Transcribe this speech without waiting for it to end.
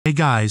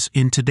guys,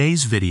 in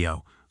today's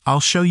video, I'll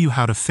show you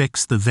how to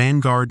fix the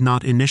Vanguard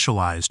Not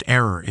Initialized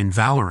error in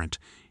Valorant.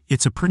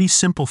 It's a pretty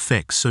simple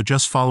fix, so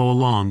just follow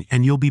along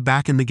and you'll be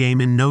back in the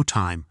game in no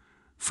time.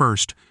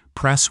 First,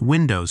 press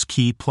Windows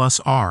key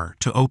plus R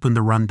to open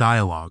the Run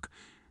dialog.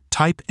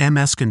 Type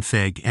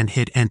msconfig and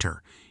hit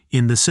Enter.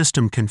 In the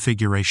System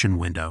Configuration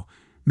window,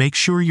 make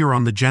sure you're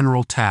on the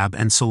General tab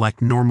and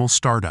select Normal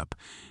Startup.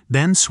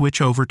 Then switch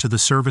over to the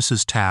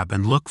Services tab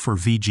and look for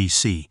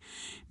VGC.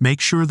 Make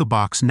sure the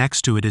box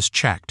next to it is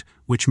checked,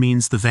 which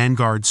means the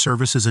Vanguard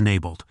service is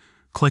enabled.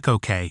 Click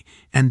OK,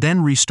 and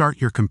then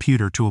restart your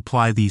computer to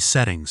apply these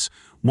settings.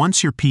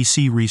 Once your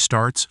PC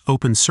restarts,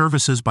 open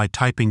Services by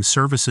typing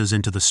Services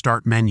into the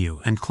Start menu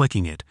and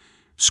clicking it.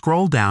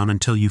 Scroll down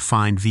until you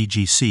find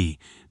VGC.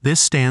 This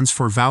stands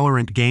for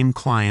Valorant Game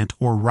Client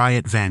or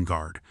Riot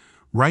Vanguard.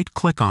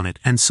 Right-click on it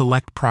and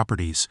select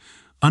Properties.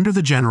 Under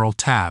the General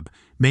tab,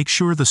 make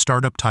sure the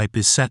startup type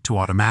is set to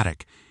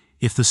automatic.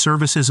 If the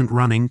service isn't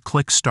running,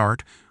 click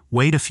Start,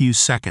 wait a few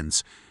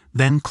seconds,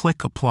 then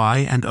click Apply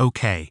and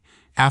OK.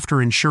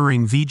 After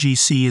ensuring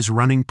VGC is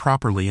running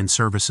properly in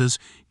Services,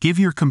 give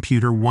your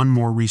computer one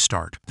more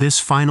restart. This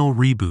final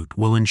reboot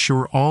will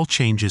ensure all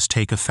changes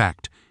take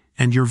effect,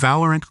 and your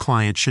Valorant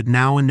client should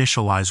now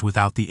initialize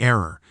without the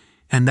error.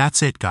 And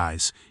that's it,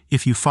 guys.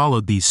 If you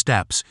followed these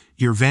steps,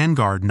 your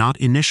Vanguard Not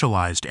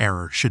Initialized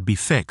error should be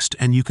fixed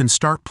and you can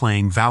start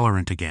playing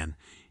Valorant again.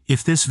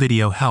 If this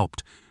video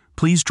helped,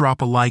 please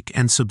drop a like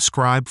and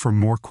subscribe for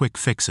more quick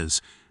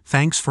fixes.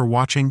 Thanks for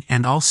watching,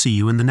 and I'll see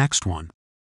you in the next one.